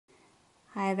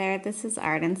Hi there, this is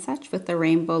Art and Such with the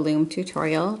Rainbow Loom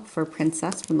tutorial for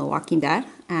Princess from The Walking Dead,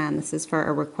 and this is for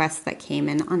a request that came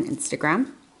in on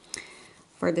Instagram.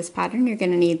 For this pattern you're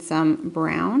going to need some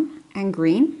brown and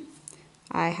green.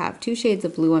 I have 2 shades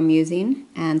of blue I'm using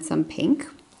and some pink.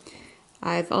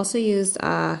 I've also used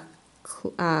a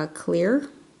clear,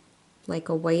 like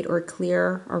a white or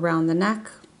clear around the neck.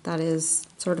 That is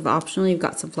sort of optional, you've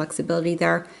got some flexibility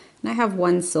there. And I have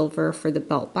 1 silver for the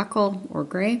belt buckle or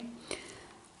gray.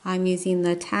 I'm using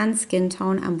the tan skin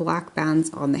tone and black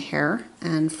bands on the hair,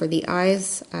 and for the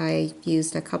eyes I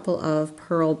used a couple of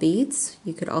pearl beads.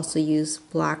 You could also use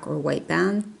black or white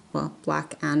band, well,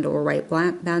 black and or white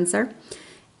bands there,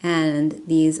 and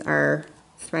these are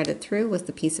threaded through with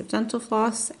a piece of dental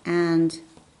floss and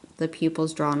the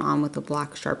pupils drawn on with a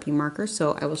black Sharpie marker,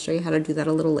 so I will show you how to do that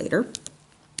a little later.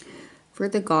 For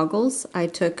the goggles, I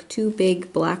took 2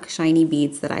 big black shiny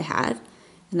beads that I had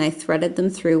and I threaded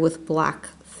them through with black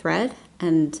thread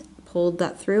and pulled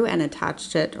that through and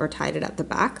attached it or tied it at the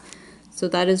back. So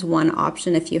that is one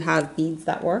option if you have beads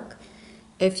that work.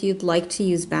 If you'd like to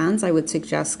use bands, I would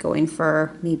suggest going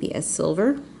for maybe a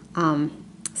silver,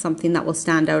 something that will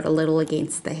stand out a little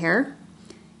against the hair.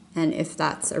 And if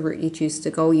that's a route you choose to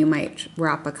go, you might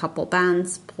wrap a couple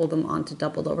bands, pull them onto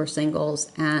doubled over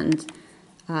singles, and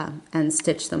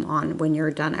stitch them on when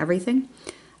you're done everything.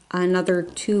 Another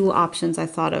 2 options I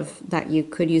thought of that you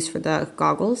could use for the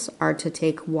goggles are to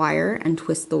take wire and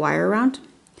twist the wire around.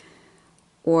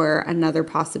 Or another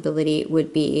possibility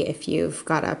would be if you've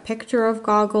got a picture of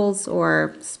goggles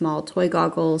or small toy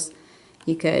goggles,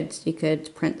 you could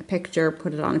print the picture,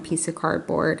 put it on a piece of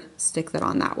cardboard, stick that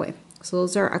on that way. So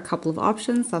those are a couple of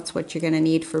options. That's what you're going to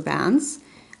need for bands,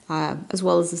 as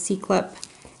well as a C-clip.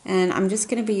 And I'm just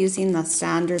going to be using the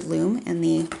standard loom in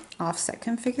the offset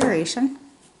configuration.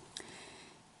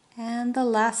 And the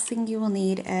last thing you will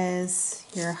need is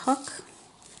your hook,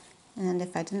 and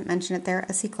if I didn't mention it there,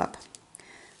 a C-clip.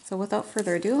 So without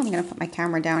further ado, I'm going to put my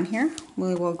camera down here.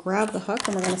 We will grab the hook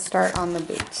and we're going to start on the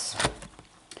boots.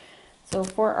 So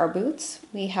for our boots,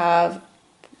 we have,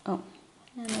 and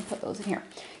I'll put those in here.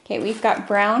 Okay, we've got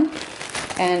brown,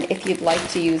 and if you'd like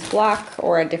to use black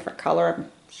or a different color,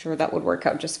 I'm sure that would work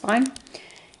out just fine.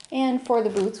 And for the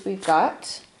boots, we've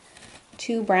got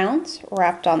 2 browns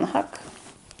wrapped on the hook.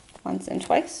 Once and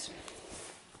twice.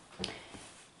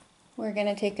 We're going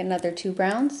to take another 2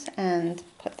 browns and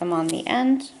put them on the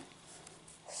end.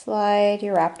 Slide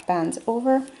your wrapped bands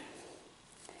over.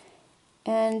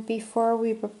 And before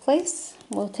we replace,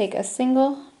 we'll take a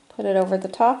single, put it over the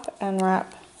top, and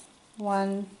wrap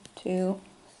 1, 2,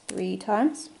 3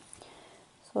 times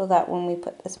so that when we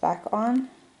put this back on,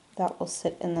 that will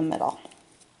sit in the middle.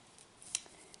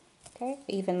 Okay,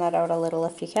 even that out a little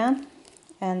if you can.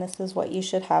 And this is what you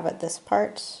should have at this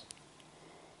part.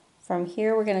 From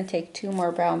here we're going to take 2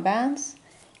 more brown bands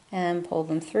and pull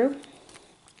them through.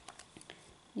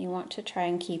 You want to try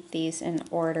and keep these in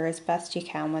order as best you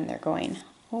can when they're going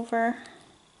over.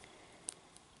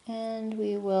 And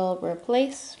we will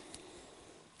replace.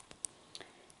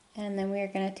 And then we are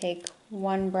going to take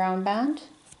 1 brown band,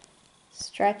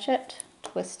 stretch it,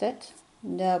 twist it,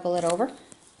 double it over.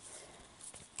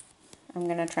 I'm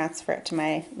going to transfer it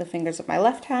to the fingers of my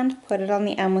left hand, put it on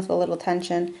the end with a little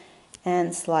tension,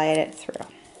 and slide it through.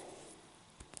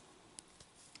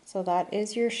 So that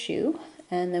is your shoe,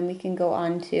 and then we can go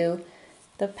on to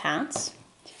the pants.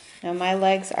 Now my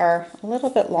legs are a little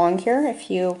bit long here. If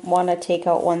you want to take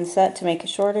out 1 set to make it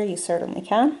shorter, you certainly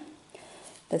can.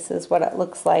 This is what it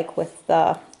looks like with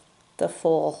the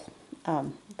full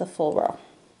row.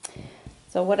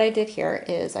 So what I did here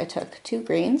is I took 2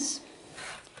 greens,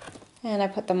 and I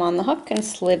put them on the hook and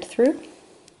slid through,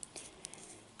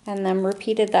 and then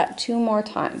repeated that 2 more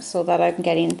times so that I'm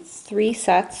getting 3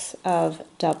 sets of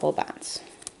double bands.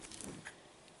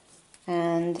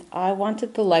 And I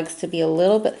wanted the legs to be a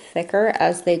little bit thicker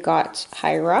as they got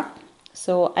higher up,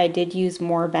 so I did use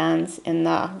more bands in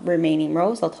the remaining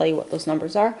rows. I'll tell you what those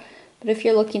numbers are, but if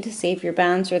you're looking to save your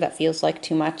bands or that feels like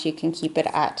too much, you can keep it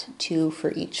at 2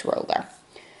 for each row there.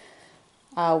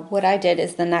 What I did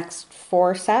is the next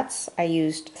 4 sets, I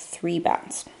used 3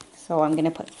 bands. So I'm going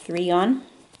to put 3 on,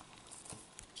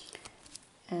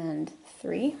 and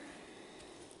 3,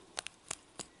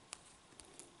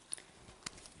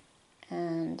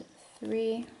 and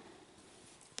 3,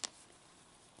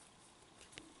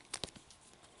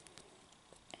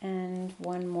 and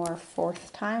 1 more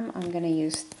 4th time. I'm going to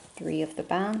use 3 of the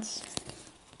bands.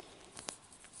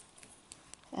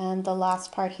 And the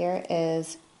last part here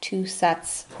is 2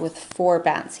 sets with 4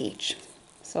 bands each.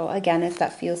 So again, if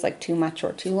that feels like too much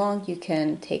or too long, you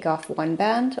can take off 1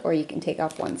 band or you can take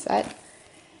off 1 set.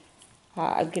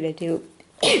 I'm gonna do,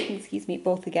 excuse me,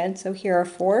 both again. So here are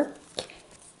 4.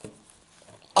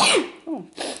 Oh.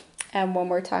 And one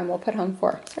more time we'll put on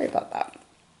 4. Sorry about that.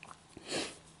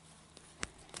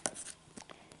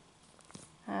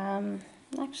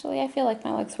 Actually, I feel like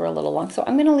my legs were a little long, so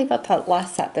I'm gonna leave out that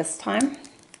last set this time.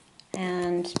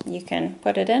 And you can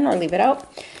put it in or leave it out.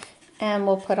 And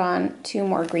we'll put on 2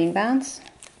 more green bands,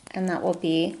 and that will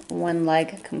be 1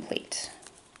 leg complete.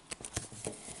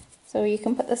 So you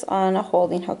can put this on a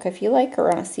holding hook if you like,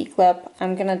 or on a C-clip.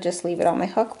 I'm gonna just leave it on my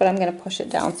hook, but I'm gonna push it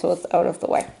down so it's out of the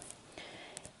way.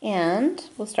 And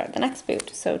we'll start the next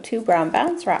boot. So 2 brown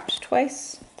bands wrapped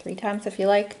twice, 3 times if you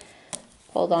like.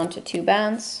 Hold on to 2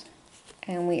 bands,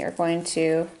 and we are going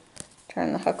to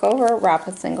turn the hook over, wrap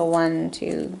a single 1,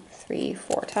 2, 3,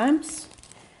 4 times,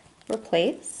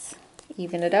 replace,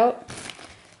 even it out,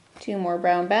 2 more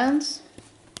brown bands,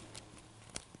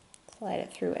 slide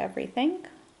it through everything,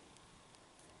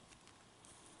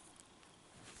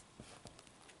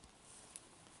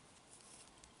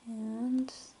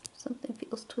 and something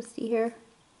feels twisty here,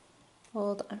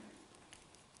 hold on.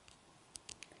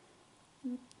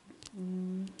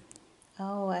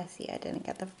 Oh, I see, I didn't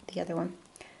get the other one.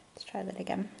 Let's try that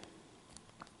again.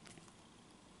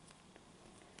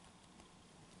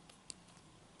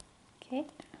 Okay.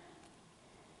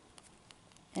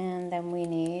 And then we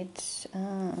need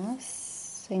a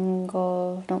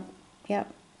single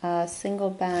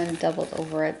band doubled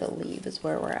over, I believe, is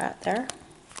where we're at there.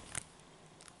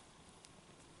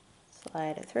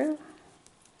 Slide it through,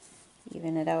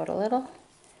 even it out a little,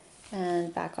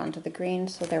 and back onto the green.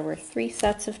 So there were 3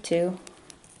 sets of 2.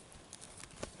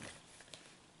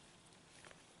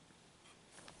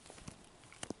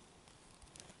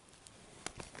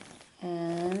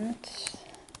 And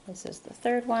this is the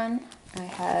 3rd one. I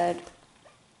had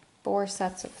 4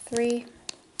 sets of 3.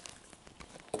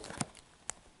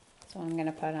 So I'm going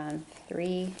to put on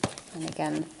 3, and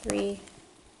again 3,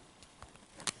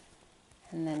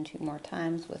 and then 2 more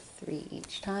times with 3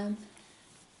 each time.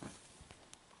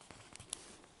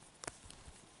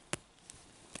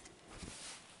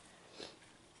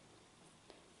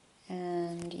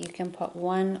 And you can put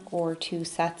 1 or 2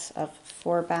 sets of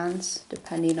 4 bands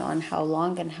depending on how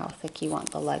long and how thick you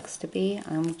want the legs to be.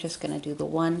 I'm just going to do the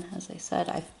 1, as I said.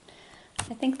 I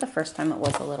think the first time it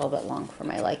was a little bit long for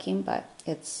my liking, but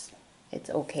it's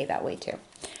okay that way too.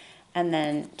 And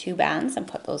then 2 bands, and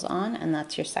put those on, and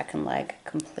that's your 2nd leg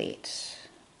complete.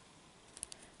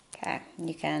 Okay,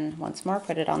 you can once more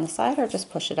put it on the side or just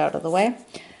push it out of the way.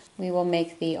 We will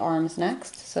make the arms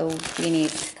next. So we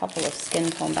need a couple of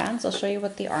skin tone bands. I'll show you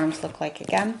what the arms look like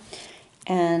again.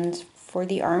 And for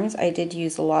the arms, I did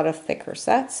use a lot of thicker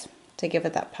sets to give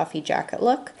it that puffy jacket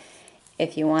look.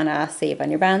 If you want to save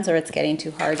on your bands or it's getting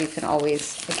too hard, you can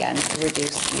always, again,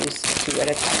 reduce, use 2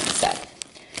 at a time instead.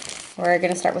 We're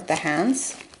going to start with the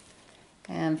hands.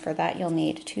 And for that, you'll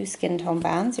need 2 skin tone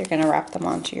bands. You're going to wrap them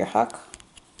onto your hook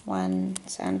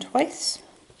once and twice.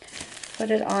 Put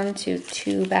it onto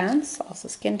 2 bands, also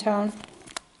skin tone,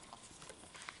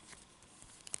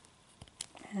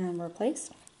 and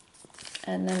replace.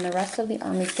 And then the rest of the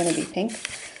arm is going to be pink.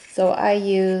 So I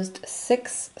used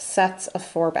 6 sets of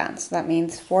 4 bands. So that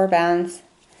means 4 bands,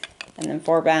 and then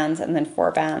 4 bands, and then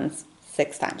 4 bands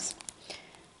 6 times.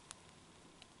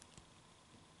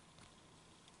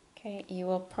 Okay, you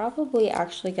will probably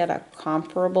actually get a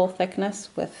comparable thickness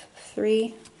with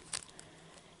 3.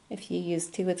 If you use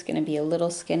 2, it's going to be a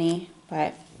little skinny,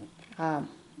 but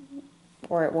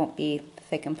or it won't be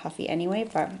thick and puffy anyway,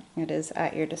 but it is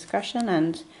at your discretion,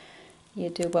 and you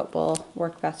do what will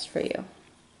work best for you.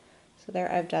 So there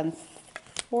I've done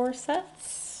 4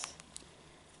 sets,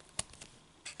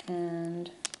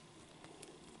 and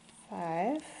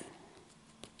 5.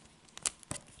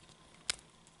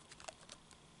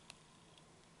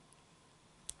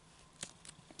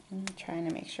 I'm trying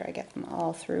to make sure I get them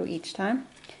all through each time.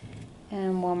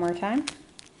 And one more time.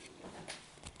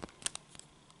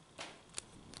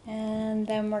 And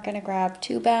then we're going to grab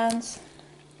 2 bands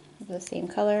of the same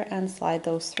color and slide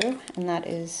those through, and that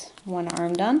is 1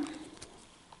 arm done.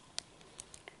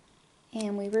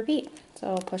 And we repeat. So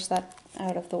I'll push that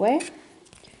out of the way.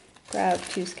 Grab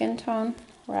 2 skin tone,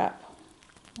 wrap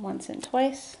once and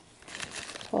twice,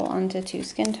 pull onto 2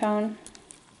 skin tone,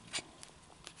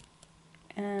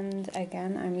 and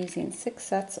again I'm using 6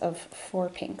 sets of 4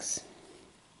 pinks.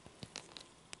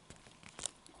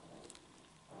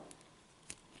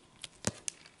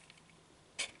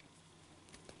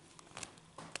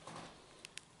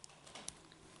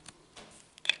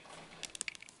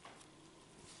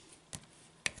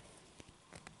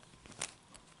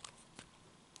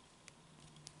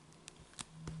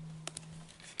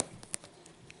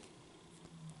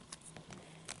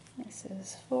 This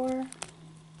is 4.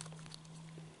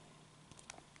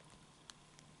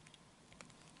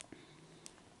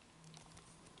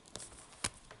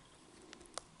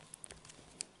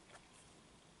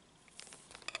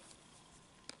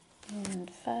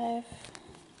 And 5.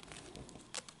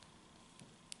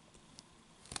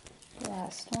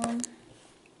 Last one.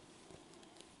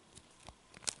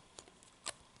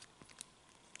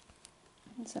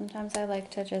 And sometimes I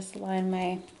like to just line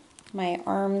my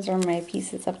arms or my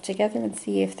pieces up together and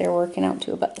see if they're working out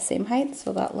to about the same height.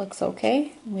 So that looks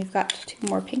okay. And we've got 2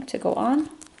 more pink to go on.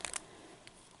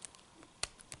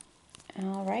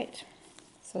 All right.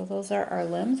 So those are our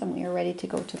limbs, and we are ready to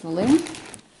go to the loom.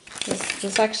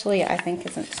 This actually, I think,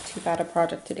 isn't too bad a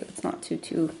project to do. It's not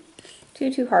too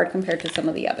hard compared to some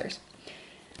of the others.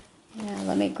 Yeah,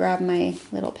 let me grab my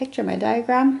little picture, my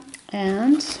diagram,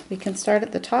 and we can start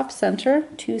at the top center,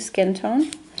 2 skin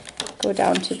tone, go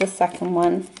down to the second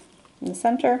one in the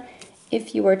center.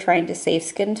 If you were trying to save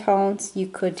skin tones, you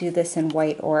could do this in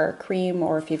white or cream,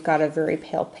 or if you've got a very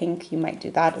pale pink, you might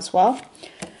do that as well.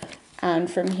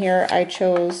 And from here I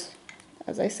chose,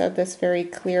 as I said, this very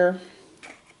clear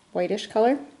whitish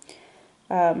color,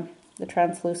 the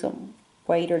translucent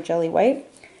white or jelly white,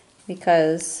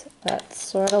 because that's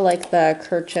sort of like the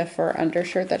kerchief or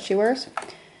undershirt that she wears.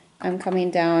 I'm coming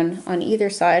down on either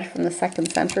side from the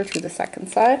second center to the second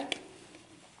side.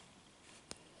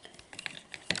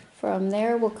 From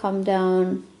there we'll come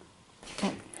down,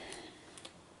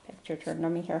 picture turned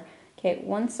on me here. Okay,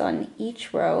 once on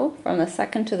each row from the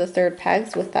second to the third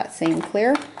pegs with that same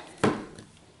clear.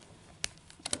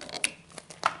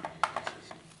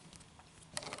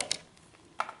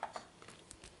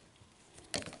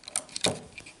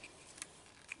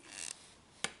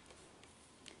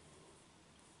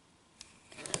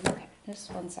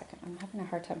 Just 1 second, I'm having a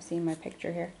hard time seeing my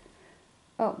picture here.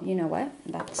 Oh, you know what?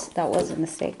 That was a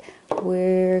mistake.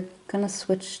 We're gonna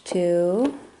switch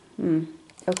to,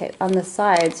 okay, on the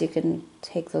sides you can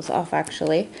take those off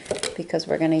actually, because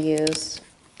we're gonna use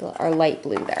our light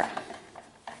blue there.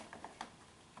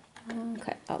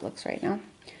 Okay, that looks right now.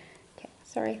 Okay,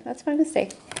 sorry, that's my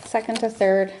mistake. Second to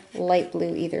third, light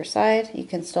blue either side. You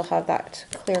can still have that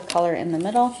clear color in the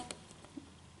middle.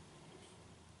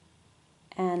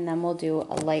 And then we'll do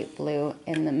a light blue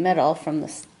in the middle from the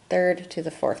third to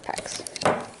the fourth pegs.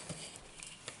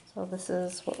 So this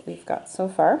is what we've got so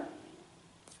far.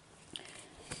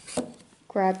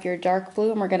 Grab your dark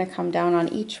blue, and we're going to come down on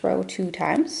each row 2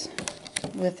 times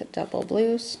with double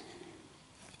blues.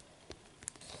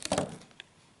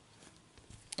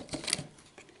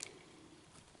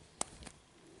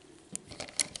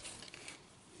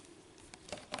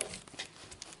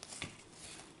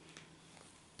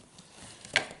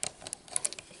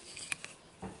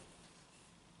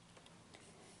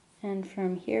 And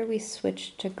from here we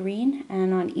switch to green,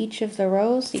 and on each of the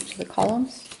rows, each of the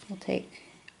columns, we'll take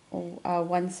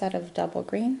 1 set of double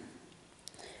green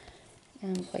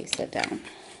and place it down.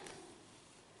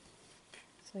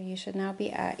 So you should now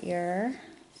be at your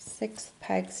 6th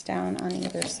pegs down on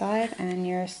either side and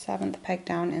your 7th peg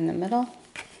down in the middle.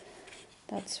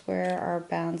 That's where our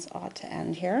bands ought to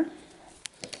end here.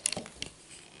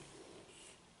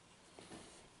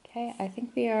 Okay, I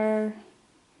think we are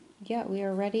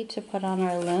ready to put on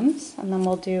our limbs, and then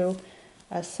we'll do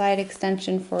a side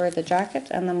extension for the jacket,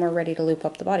 and then we're ready to loop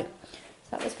up the body.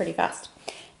 So that was pretty fast.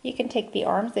 You can take the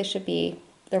arms,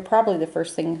 they're probably the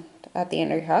first thing at the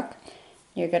end of your hook.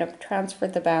 You're going to transfer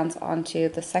the bands onto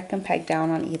the 2nd peg down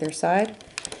on either side,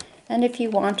 and if you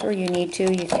want or you need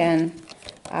to, you can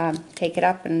take it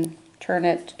up and turn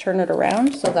it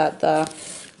around so that the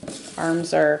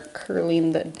arms are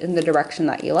curling in the direction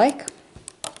that you like.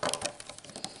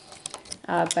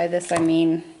 By this I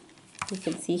mean, you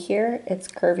can see here it's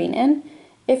curving in.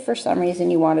 If for some reason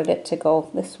you wanted it to go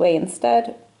this way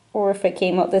instead, or if it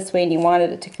came out this way and you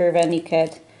wanted it to curve in, you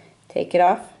could take it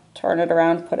off, turn it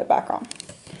around, put it back on.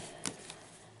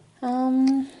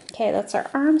 Okay, that's our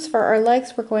arms. For our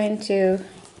legs, we're going to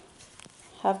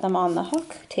have them on the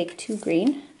hook. Take 2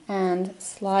 green and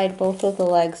slide both of the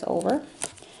legs over.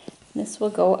 This will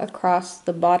go across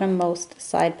the bottommost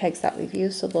side pegs that we've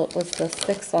used, so that was the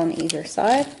 6 on either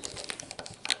side.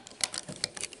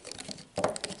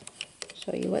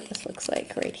 Show you what this looks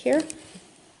like right here.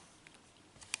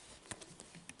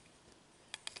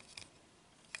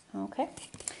 Okay,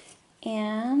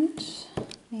 and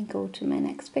let me go to my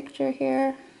next picture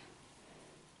here.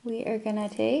 We are gonna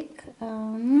take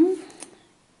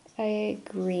a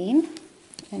green.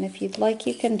 And if you'd like,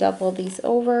 you can double these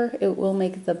over. It will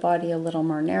make the body a little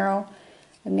more narrow.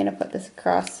 I'm going to put this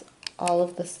across all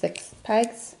of the 6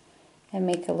 pegs and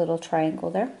make a little triangle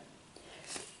there.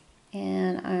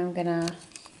 And I'm gonna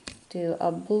do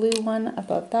a blue one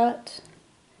above that,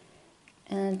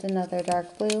 and another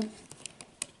dark blue,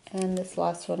 and this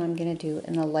last one I'm gonna do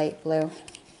in a light blue.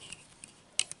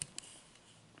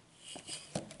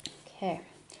 Okay,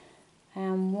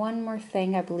 and one more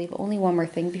thing, I believe only one more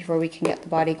thing before we can get the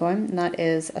body going, and that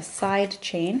is a side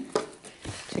chain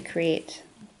to create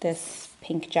this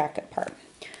pink jacket part.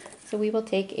 So we will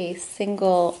take a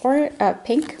single or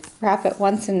pink, wrap it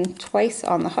once and twice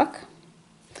on the hook,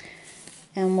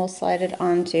 and we'll slide it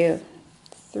onto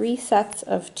 3 sets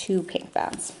of 2 pink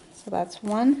bands. So that's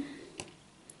 1,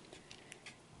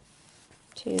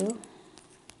 2,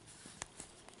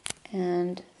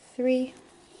 and 3.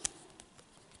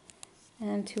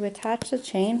 And to attach the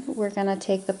chain, we're going to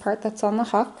take the part that's on the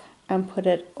hook and put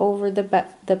it over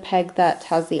the peg that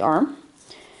has the arm.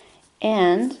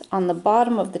 And on the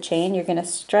bottom of the chain, you're going to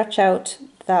stretch out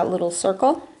that little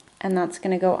circle, and that's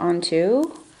going to go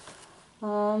onto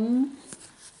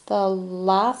the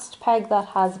last peg that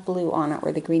has blue on it,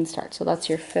 where the green starts. So that's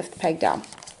your 5th peg down.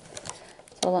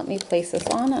 So let me place this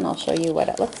on and I'll show you what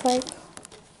it looks like.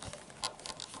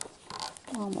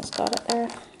 Almost got it there.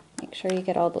 Make sure you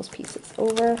get all those pieces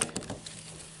over.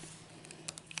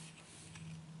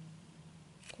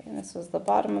 Okay, and this was the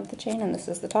bottom of the chain and this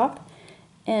is the top.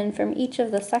 And from each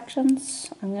of the sections,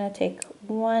 I'm going to take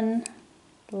one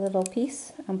little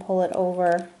piece and pull it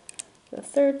over the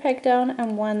 3rd peg down,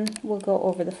 and one will go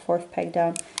over the 4th peg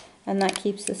down, and that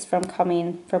keeps this from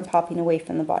popping away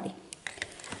from the body.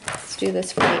 Let's do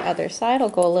this for the other side. I'll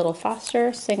go a little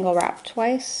faster. Single wrap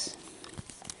twice.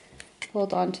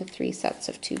 Hold on to 3 sets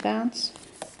of 2 bands.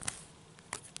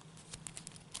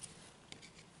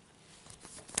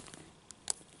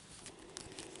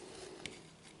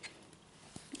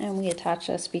 And we attach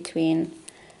this between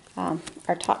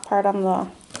our top part on the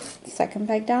 2nd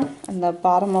peg down, and the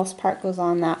bottommost part goes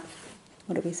on that,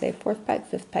 what do we say, 4th peg,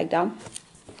 5th peg down.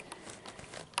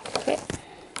 Okay,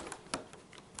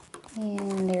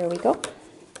 and there we go.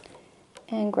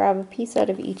 And grab a piece out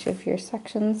of each of your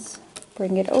sections,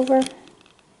 bring it over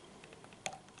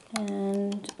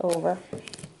and over.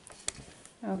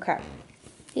 Okay,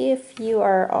 if you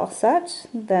are all set,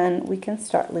 then we can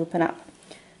start looping up.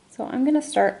 So I'm going to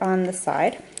start on the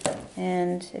side,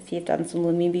 and if you've done some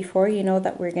looming before, you know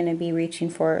that we're going to be reaching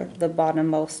for the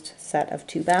bottommost set of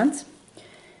 2 bands.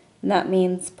 And that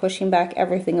means pushing back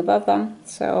everything above them.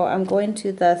 So I'm going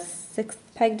to the 6th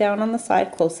peg down on the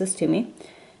side closest to me.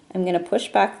 I'm going to push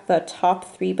back the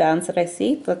top 3 bands that I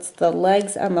see. That's the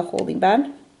legs and the holding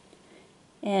band.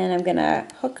 And I'm going to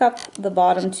hook up the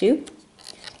bottom 2.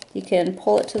 You can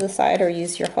pull it to the side or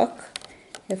use your hook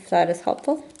if that is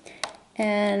helpful,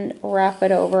 and wrap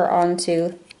it over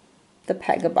onto the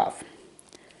peg above.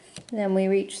 Then we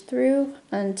reach through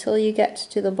until you get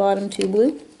to the bottom 2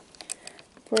 blue.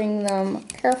 Bring them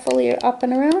carefully up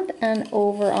and around and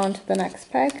over onto the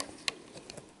next peg.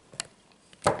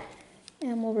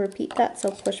 And we'll repeat that,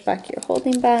 so push back your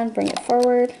holding band, bring it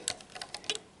forward,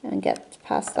 and get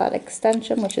past that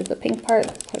extension, which is the pink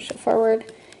part, push it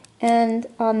forward. And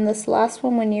on this last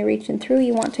one, when you're reaching through,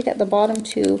 you want to get the bottom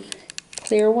 2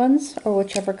 clear ones, or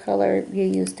whichever color you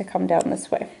use to come down this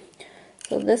way.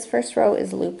 So this first row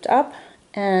is looped up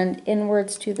and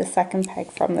inwards to the 2nd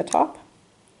peg from the top.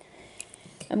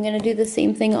 I'm going to do the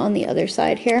same thing on the other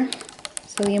side here.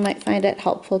 So you might find it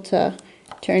helpful to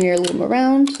turn your loom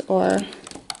around, or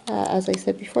as I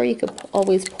said before, you could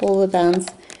always pull the bands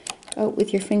out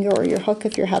with your finger or your hook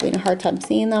if you're having a hard time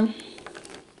seeing them.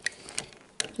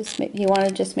 You want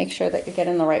to just make sure that you're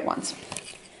getting the right ones.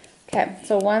 Okay,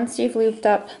 so once you've looped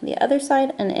up the other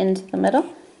side and into the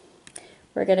middle,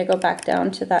 we're going to go back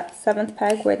down to that 7th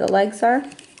peg where the legs are,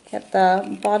 get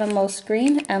the bottommost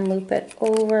green and loop it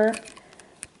over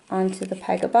onto the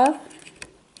peg above.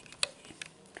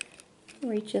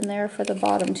 Reach in there for the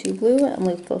bottom 2 blue and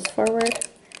loop those forward,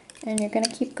 and you're going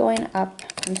to keep going up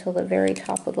until the very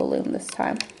top of the loom this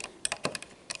time.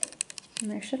 And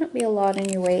there shouldn't be a lot in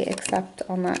your way, except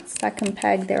on that 2nd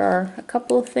peg there are a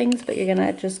couple of things, but you're going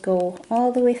to just go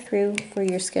all the way through for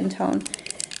your skin tone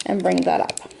and bring that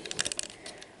up.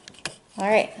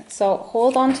 Alright, so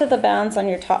hold on to the bands on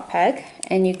your top peg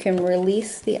and you can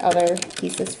release the other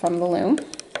pieces from the loom.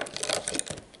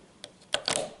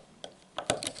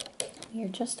 You're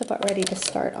just about ready to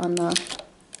start on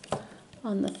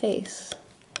the face.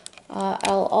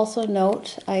 I'll also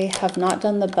note I have not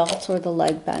done the belt or the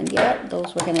leg band yet.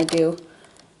 Those we're going to do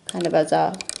kind of as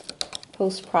a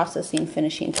post-processing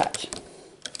finishing touch.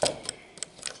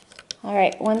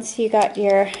 Alright, once you got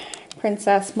your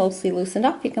princess mostly loosened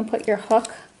up, you can put your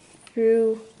hook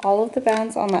through all of the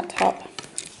bands on that top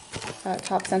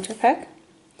center peg.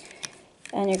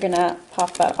 And you're gonna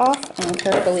pop that off and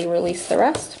carefully release the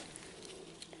rest.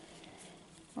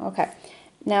 Okay,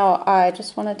 now I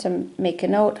just wanted to make a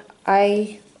note.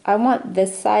 I want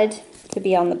this side to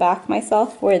be on the back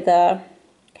myself, where the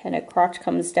kind of crotch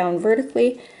comes down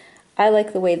vertically. I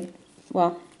like the way,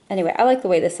 well, anyway, I like the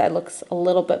way this side looks a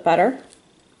little bit better.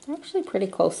 Actually pretty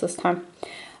close this time.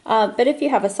 But if you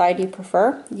have a side you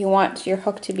prefer, you want your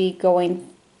hook to be going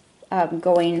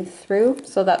through,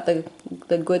 so that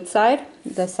the good side,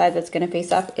 the side that's going to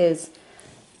face up, is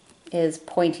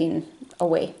pointing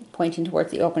away, pointing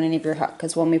towards the opening of your hook.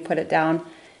 Because when we put it down,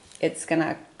 it's going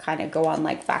to kind of go on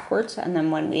like backwards, and then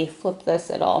when we flip this,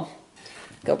 it'll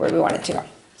go where we want it to go.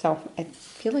 So I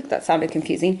feel like that sounded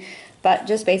confusing, but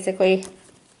just basically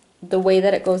the way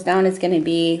that it goes down is going to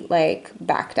be like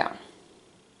back down.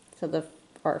 So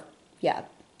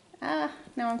now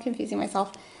I'm confusing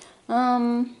myself.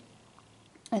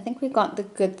 I think we've got the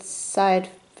good side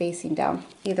facing down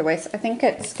either way. So I think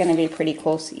it's going to be pretty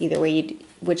close either way,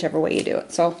 whichever way you do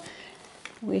it. So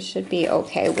we should be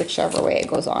okay whichever way it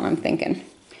goes on, I'm thinking.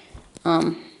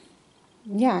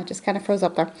 Yeah, it just kind of froze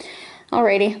up there.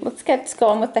 Alrighty, let's get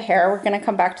going with the hair. We're going to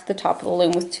come back to the top of the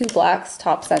loom with 2 blacks,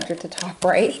 top center to top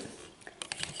right.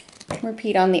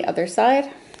 Repeat on the other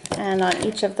side. And on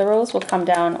each of the rows, we'll come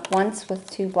down once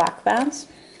with 2 black bands.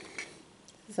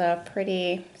 This is a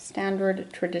pretty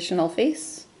standard traditional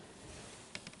face.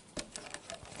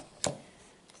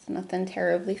 There's nothing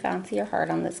terribly fancy or hard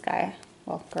on this guy,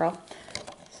 well, girl.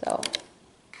 So,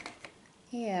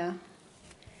 yeah,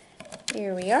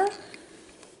 here we are.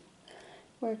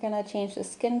 We're gonna change the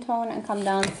skin tone and come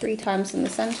down 3 times in the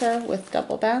center with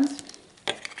double bands.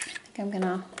 I think I'm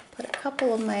gonna put a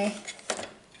couple of my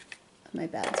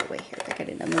bands away here. They're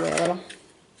getting in the way a little.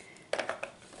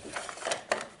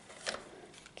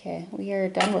 Okay, we are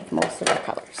done with most of our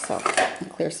colors, so I'll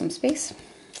clear some space.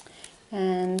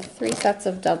 And 3 sets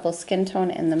of double skin tone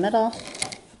in the middle.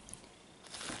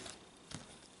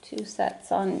 2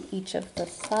 sets on each of the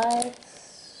sides.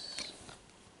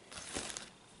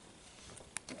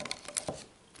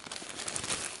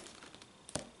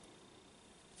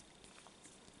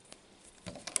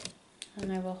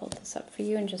 And I will hold this up for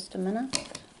you in just a minute.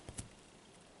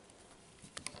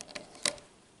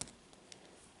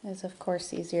 It is of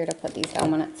course easier to put these down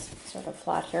when it's sort of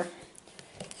flat here.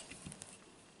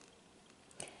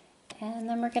 And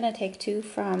then we're going to take 2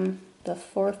 from the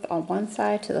 4th on one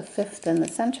side to the 5th in the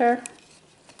center.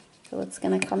 So it's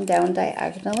going to come down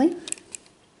diagonally.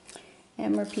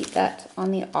 And repeat that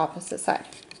on the opposite side.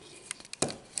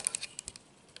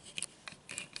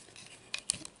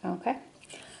 Okay.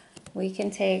 We can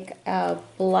take a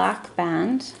black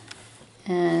band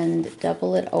and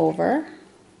double it over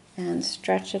and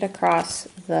stretch it across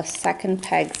the second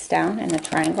pegs down in a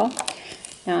triangle.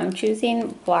 Now I'm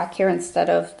choosing black here instead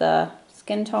of the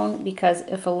skin tone because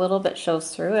if a little bit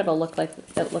shows through, it'll look like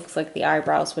it looks like the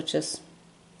eyebrows, which is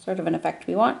sort of an effect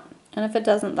we want. And if it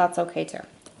doesn't, that's okay too.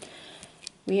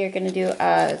 We are going to do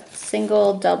a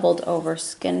single doubled over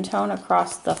skin tone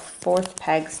across the 4th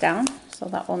pegs down. So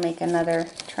that will make another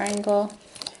triangle.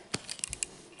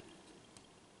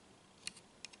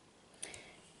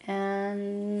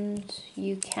 And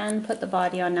you can put the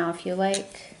body on now if you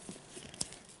like.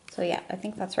 So yeah, I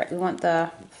think that's right. We want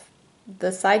the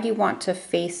side you want to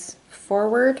face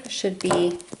forward should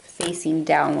be facing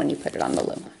down when you put it on the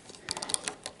loom.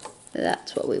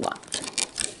 That's what we want.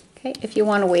 Okay, if you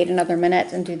want to wait another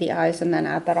minute and do the eyes and then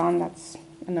add that on, that's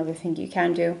another thing you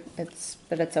can do.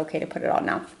 But it's okay to put it on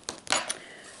now.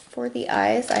 For the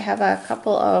eyes, I have a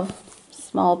couple of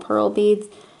small pearl beads.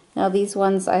 Now these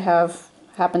ones I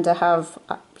happen to have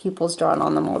pupils drawn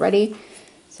on them already.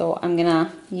 So I'm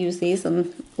gonna use these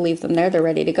and leave them there. They're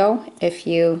ready to go. If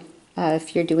you're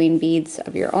doing beads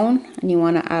of your own and you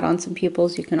want to add on some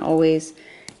pupils, you can always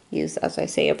use, as I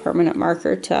say, a permanent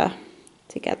marker to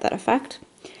get that effect.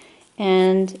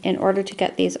 And in order to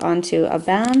get these onto a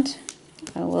band,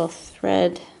 I will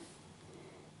thread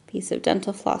a piece of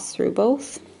dental floss through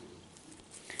both.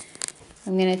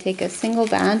 I'm going to take a single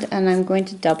band and I'm going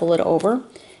to double it over.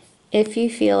 If you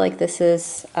feel like this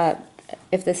is,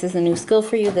 if this is a new skill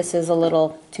for you, this is a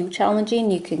little too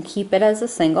challenging, you can keep it as a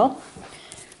single.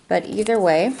 But either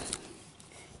way,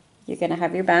 you're going to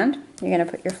have your band, you're going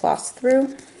to put your floss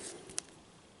through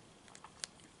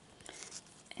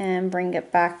and bring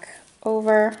it back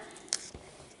over,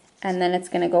 and then it's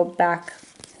going to go back.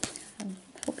 I'm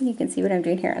hoping you can see what I'm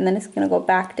doing here, and then it's going to go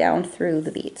back down through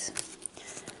the beads.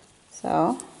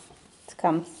 So it's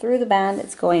come through the band,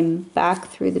 it's going back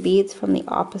through the beads from the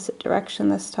opposite direction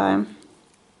this time.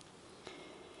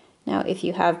 Now if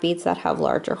you have beads that have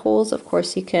larger holes, of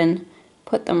course you can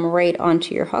put them right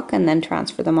onto your hook and then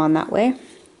transfer them on that way.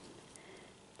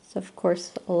 It's of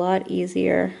course a lot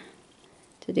easier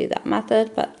to do that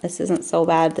method, but this isn't so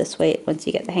bad this way once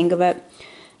you get the hang of it.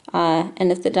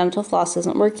 And if the dental floss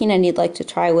isn't working and you'd like to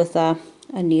try with a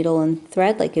needle and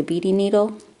thread, like a beading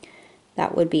needle,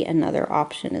 that would be another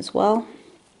option as well.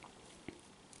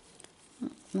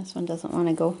 This one doesn't want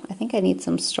to go. I think I need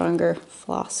some stronger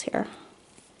floss here.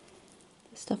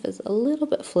 This stuff is a little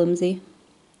bit flimsy,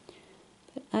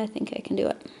 but I think I can do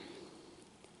it.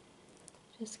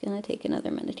 Just gonna take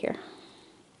another minute here.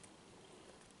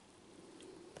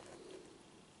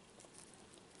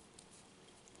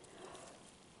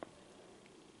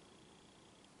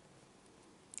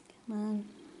 Come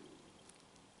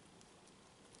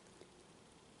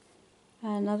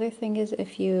on. Another thing is,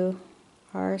 if you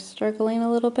are struggling a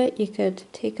little bit, you could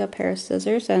take a pair of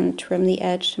scissors and trim the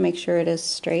edge to make sure it is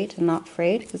straight and not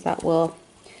frayed, because that will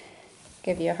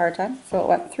give you a hard time. So it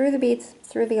went through the beads,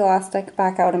 through the elastic,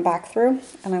 back out and back through,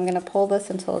 and I'm going to pull this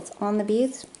until it's on the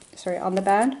beads, on the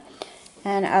band.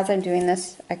 And as I'm doing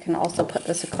this, I can also put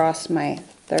this across my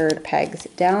third pegs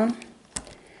down.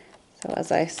 So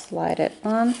as I slide it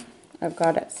on, I've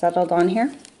got it settled on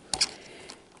here.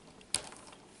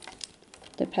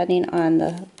 Depending on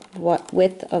the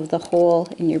width of the hole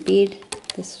in your bead,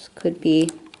 this could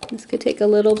take a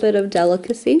little bit of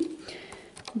delicacy,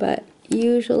 but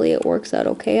usually it works out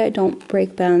okay. I don't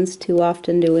break bands too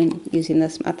often using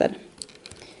this method.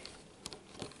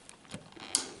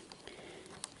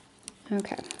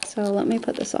 Okay, so let me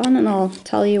put this on and I'll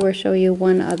tell you or show you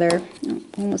one other,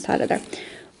 almost had it there,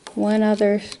 one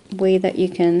other way that you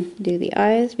can do the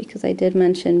eyes, because I did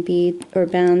mention bead or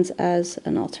bands as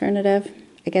an alternative.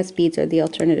 I guess beads are the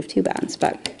alternative to bands,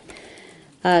 but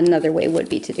another way would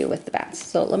be to do with the bands.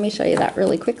 So let me show you that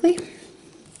really quickly.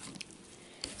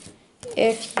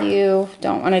 If you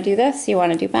don't want to do this, you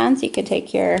want to do bands, you could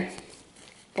take your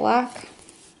black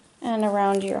and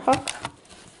around your hook.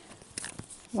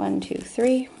 1, 2,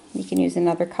 3. You can use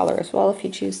another color as well if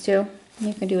you choose to.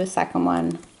 You can do a second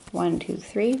one, 1, 2,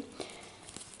 3.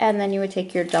 And then you would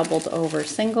take your doubled over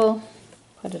single,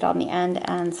 put it on the end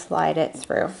and slide it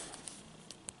through.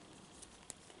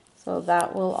 So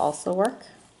that will also work.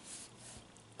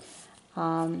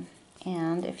 And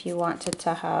if you wanted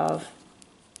to have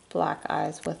black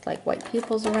eyes with like white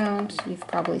pupils around, you've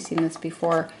probably seen this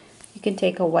before, you can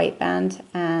take a white band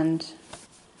and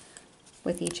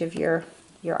with each of your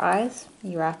eyes,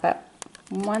 you wrap it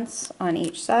once on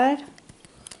each side,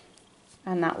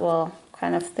 and that will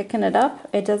kind of thicken it up.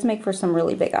 It does make for some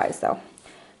really big eyes though.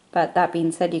 But that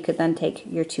being said, you could then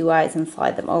take your two eyes and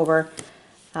slide them over.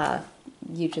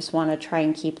 You just want to try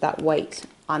and keep that white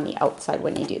on the outside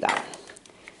when you do that.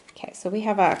 Okay, so we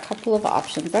have a couple of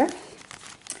options there.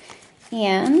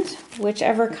 And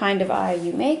whichever kind of eye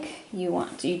you make, you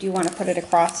do want to put it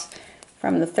across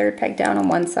from the third peg down on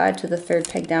one side to the third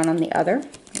peg down on the other.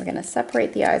 We're going to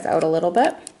separate the eyes out a little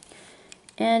bit.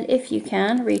 And if you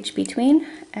can, reach between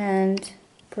and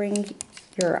bring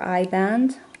your eye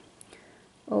band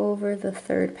over the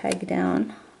third peg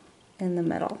down in the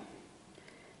middle.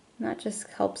 And that just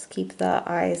helps keep the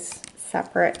eyes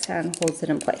separate and holds it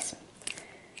in place.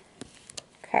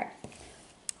 Okay.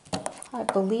 I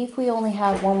believe we only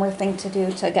have one more thing to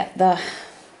do to get the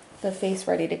face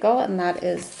ready to go, and that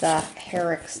is the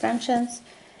hair extensions.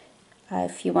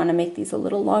 If you want to make these a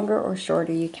little longer or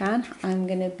shorter, you can. I'm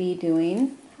going to be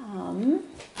doing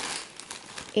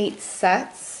 8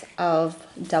 sets of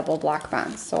double black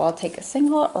bands. So I'll take a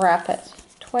single, wrap it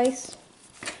twice,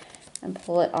 and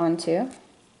pull it onto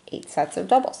 8 sets of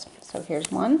doubles. So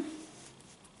here's one.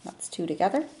 That's 2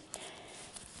 together.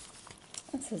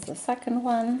 This is the second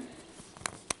one.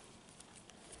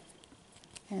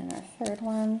 And our third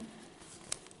one.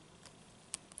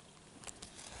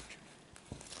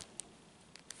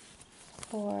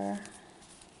 4,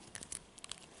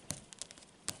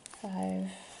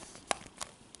 5.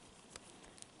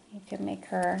 You can make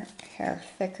her hair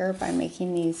thicker by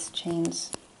making these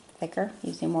chains thicker,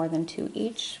 using more than 2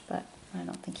 each, but I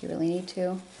don't think you really need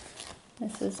to.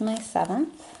 This is my 7th,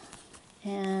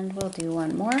 and we'll do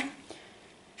one more.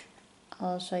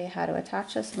 I'll show you how to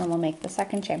attach this, and then we'll make the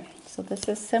second chain. So this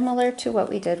is similar to what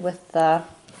we did with the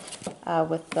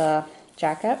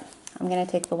jacket. I'm going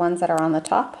to take the ones that are on the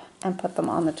top and put them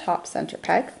on the top center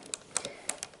peg.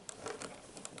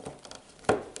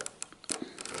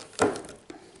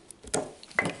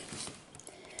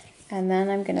 And then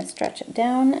I'm going to stretch it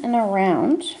down and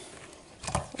around.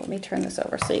 So let me turn this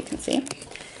over so you can see.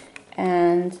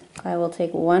 And I will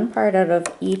take one part out of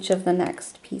each of the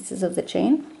next pieces of the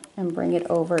chain and bring it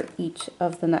over each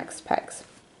of the next pegs.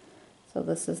 So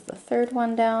this is the third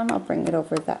one down. I'll bring it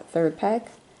over that third peg.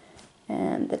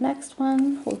 And the next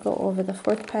one will go over the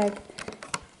fourth peg,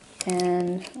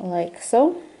 and like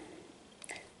so.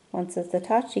 Once it's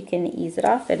attached, you can ease it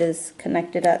off. It is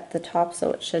connected at the top,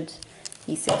 so it should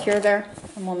be secure there.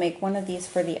 And we'll make one of these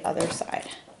for the other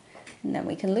side. And then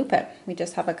we can loop it. We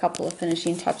just have a couple of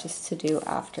finishing touches to do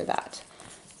after that.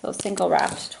 So single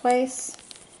wrapped twice,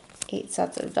 8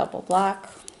 sets of double black.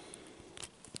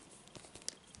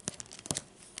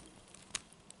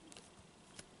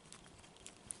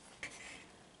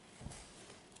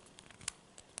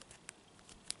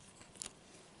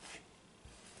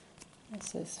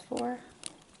 This is 4,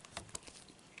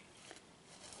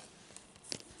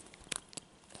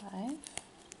 5,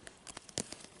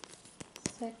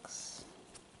 6,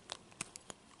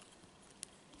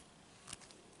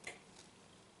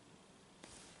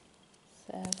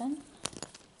 7,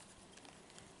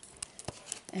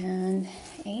 and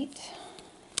 8.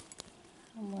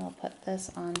 And we'll put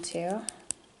this onto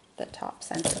the top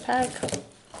center peg.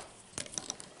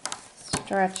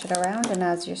 Stretch it around, and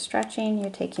as you're stretching, you're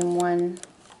taking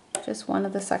just one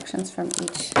of the sections from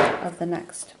each of the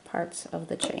next parts of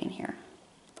the chain here.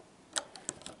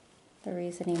 The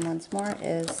reasoning once more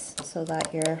is so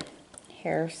that your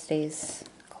hair stays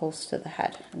close to the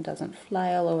head and doesn't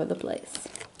fly all over the place.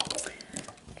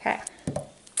 Okay,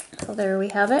 so there we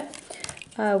have it.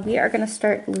 We are going to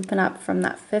start looping up from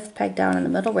that 5th peg down in the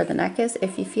middle where the neck is.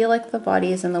 If you feel like the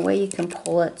body is in the way, you can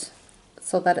pull it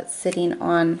so that it's sitting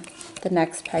on the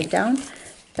next peg down.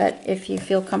 But if you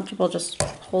feel comfortable just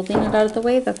holding it out of the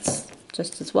way, that's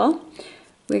just as well.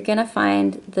 We're going to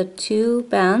find the 2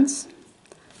 bands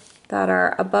that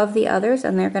are above the others,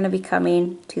 and they're going to be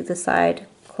coming to the side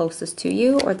closest to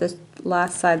you, or the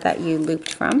last side that you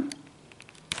looped from.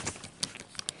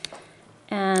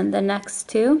 And the next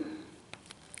 2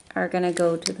 are going to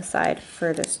go to the side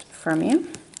furthest from you.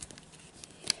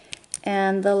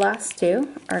 And the last 2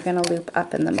 are going to loop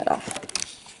up in the middle.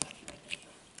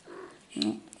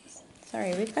 Oh,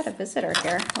 sorry, we've got a visitor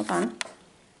here. Hold on.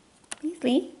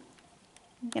 Beasley,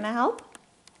 you gonna help?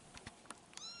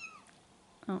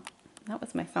 Oh, that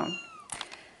was my phone.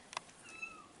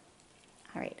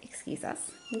 All right, excuse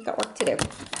us. We've got work to do.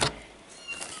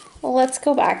 Well, let's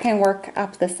go back and work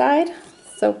up the side.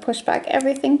 So push back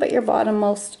everything but your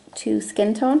bottommost 2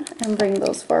 skin tone and bring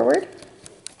those forward.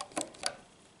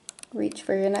 Reach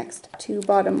for your next 2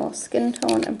 bottommost skin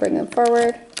tone and bring them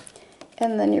forward.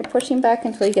 And then you're pushing back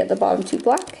until you get the bottom 2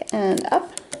 black and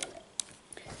up.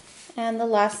 And the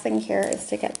last thing here is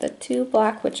to get the 2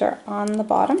 black which are on the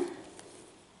bottom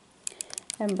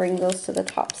and bring those to the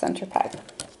top center peg.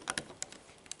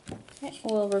 Okay,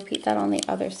 we'll repeat that on the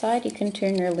other side. You can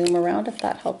turn your loom around if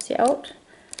that helps you out.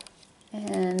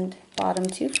 And bottom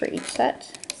 2 for each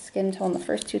set. Skin tone the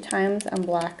first 2 times and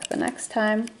black the next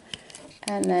time.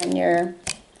 And then you're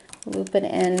looping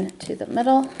in to the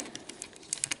middle.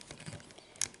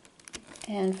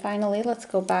 And finally, let's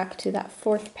go back to that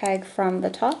 4th peg from the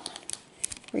top.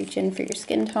 Reach in for your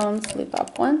skin tones, loop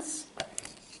up once,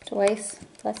 twice,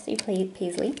 bless you,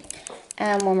 Paisley,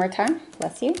 and one more time,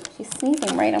 bless you. She's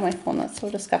sneezing right on my phone, that's so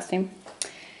disgusting.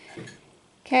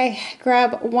 Okay,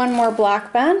 grab 1 more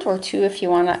black band, or 2 if you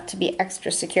want it to be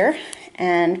extra secure,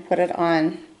 and put it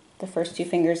on the first 2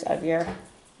 fingers of your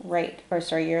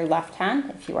your left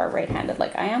hand, if you are right-handed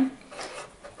like I am.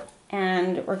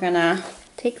 And we're gonna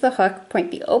take the hook,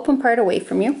 point the open part away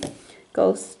from you,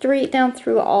 go straight down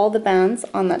through all the bands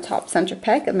on that top center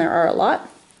peg, and there are a lot.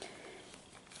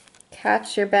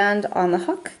 Catch your band on the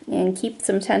hook and keep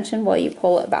some tension while you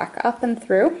pull it back up and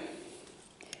through.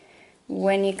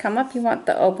 When you come up, you want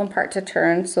the open part to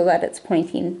turn so that it's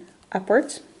pointing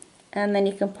upwards, and then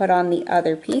you can put on the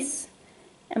other piece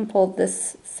and pull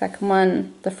this second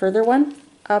one, the further one,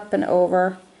 up and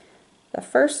over the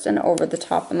first and over the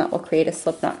top, and that will create a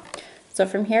slip knot. So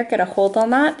from here, get a hold on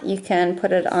that. You can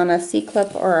put it on a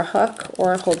C-clip or a hook,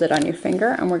 or hold it on your finger,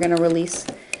 and we're going to release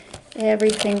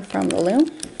everything from the loom.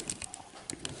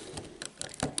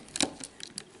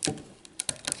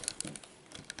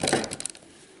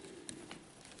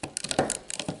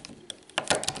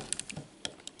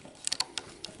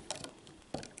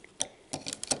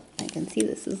 I can see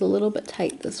this is a little bit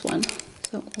tight, this one,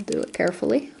 so we'll do it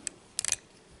carefully.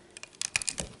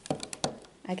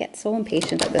 I get so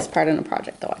impatient at this part in a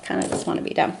project, though. I kind of just want to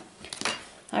be done.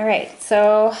 All right,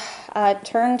 so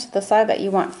turn to the side that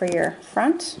you want for your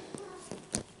front.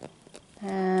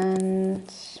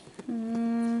 And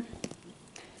I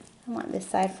want this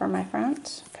side for my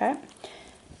front, okay?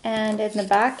 And in the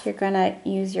back, you're going to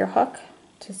use your hook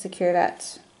to secure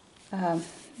that,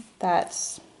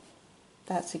 that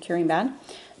securing band.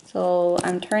 So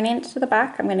I'm turning it to the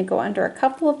back. I'm going to go under a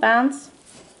couple of bands,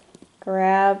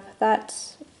 grab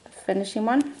that finishing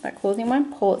one, that closing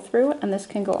one, pull it through, and this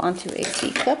can go onto a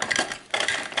C-clip.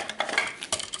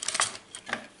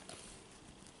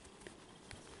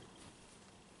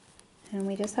 And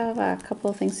we just have a couple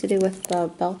of things to do with the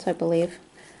belt, I believe.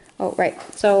 Oh, right.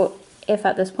 So if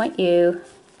at this point you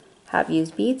have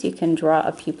used beads, you can draw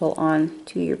a pupil on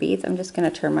to your beads. I'm just going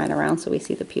to turn mine around so we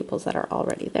see the pupils that are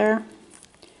already there.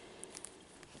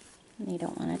 You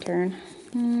don't want to turn.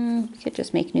 You could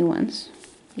just make new ones.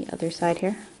 The other side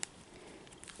here.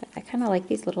 But I kind of like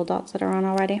these little dots that are on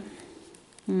already.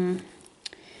 Alright,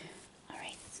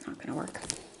 it's not going to work.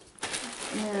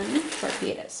 And Sharpie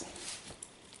it is.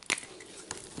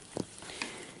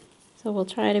 So we'll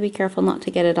try to be careful not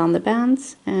to get it on the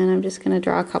bands, and I'm just going to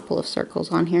draw a couple of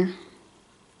circles on here.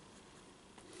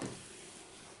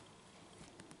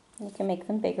 You can make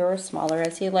them bigger or smaller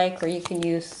as you like, or you can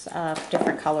use a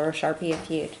different color of Sharpie if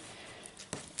you'd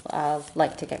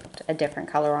like to get a different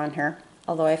color on her.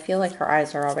 Although I feel like her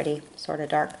eyes are already sort of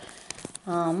dark.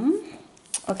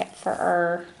 Okay,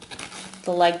 for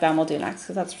the leg band we'll do next,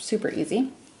 because that's super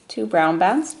easy. 2 brown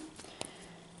bands.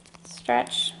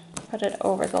 Stretch. Put it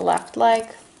over the left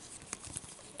leg,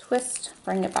 twist,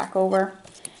 bring it back over,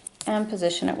 and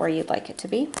position it where you'd like it to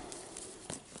be.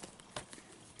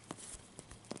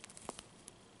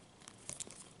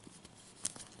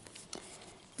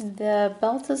 The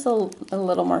belt is a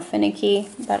little more finicky,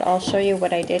 but I'll show you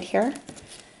what I did here.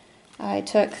 I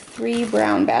took 3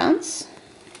 brown bands.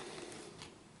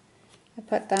 I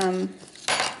put them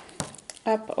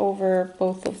up over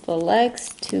both of the legs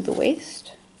to the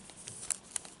waist.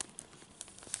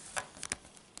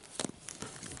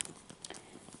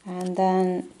 And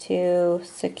then to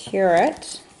secure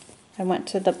it, I went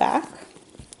to the back.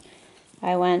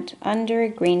 I went under a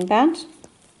green band,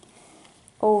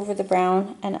 over the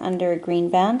brown and under a green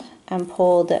band, and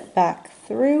pulled it back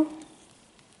through.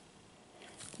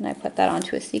 And I put that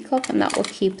onto a C-clip, and that will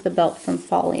keep the belt from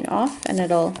falling off, and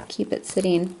it'll keep it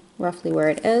sitting roughly where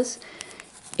it is.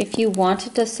 If you want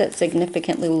it to sit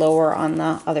significantly lower on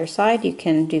the other side, you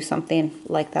can do something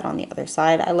like that on the other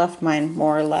side. I left mine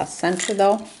more or less center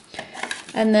though.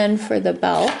 And then for the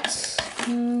belt,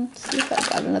 let's see if I've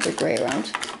got another gray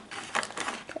around.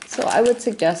 Okay, so I would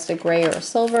suggest a gray or a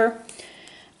silver.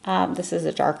 This is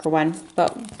a darker one,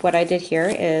 but what I did here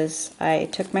is I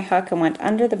took my hook and went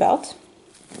under the belt.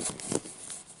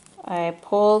 I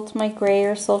pulled my gray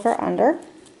or silver under.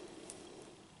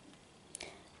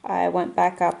 I went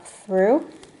back up through,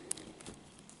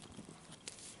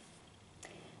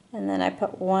 and then I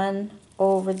put one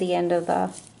over the end of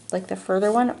the, like the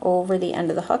further one, over the end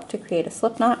of the hook to create a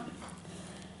slip knot.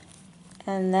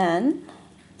 And then,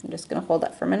 I'm just going to hold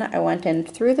that for a minute, I went in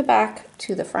through the back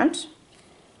to the front,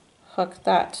 hooked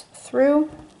that through,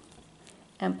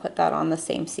 and put that on the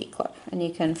same C-clip. And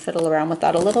you can fiddle around with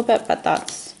that a little bit, but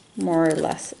that's more or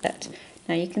less it.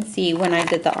 Now you can see when I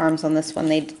did the arms on this one,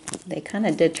 they kind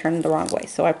of did turn the wrong way.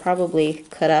 So I probably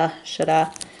coulda,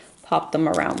 shoulda popped them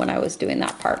around when I was doing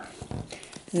that part.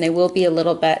 And they will be a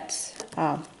little bit,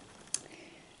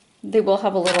 they will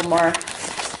have a little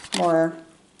more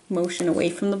motion away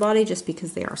from the body just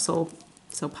because they are so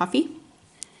puffy.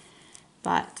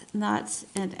 But that,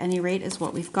 at any rate, is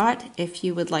what we've got. If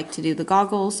you would like to do the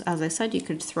goggles, as I said, you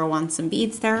could throw on some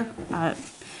beads there.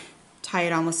 Tie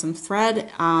it on with some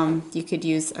thread. You could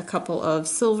use a couple of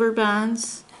silver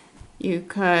bands. You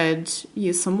could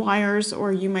use some wires,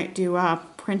 or you might do a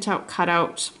printout,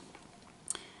 cutout,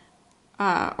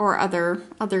 or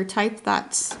other type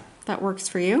that works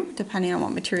for you, depending on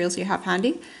what materials you have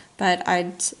handy. But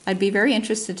I'd be very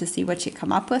interested to see what you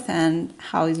come up with and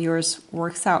how yours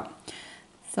works out.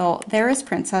 So there is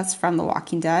Princess from The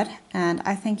Walking Dead, and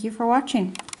I thank you for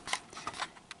watching.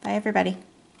 Bye everybody.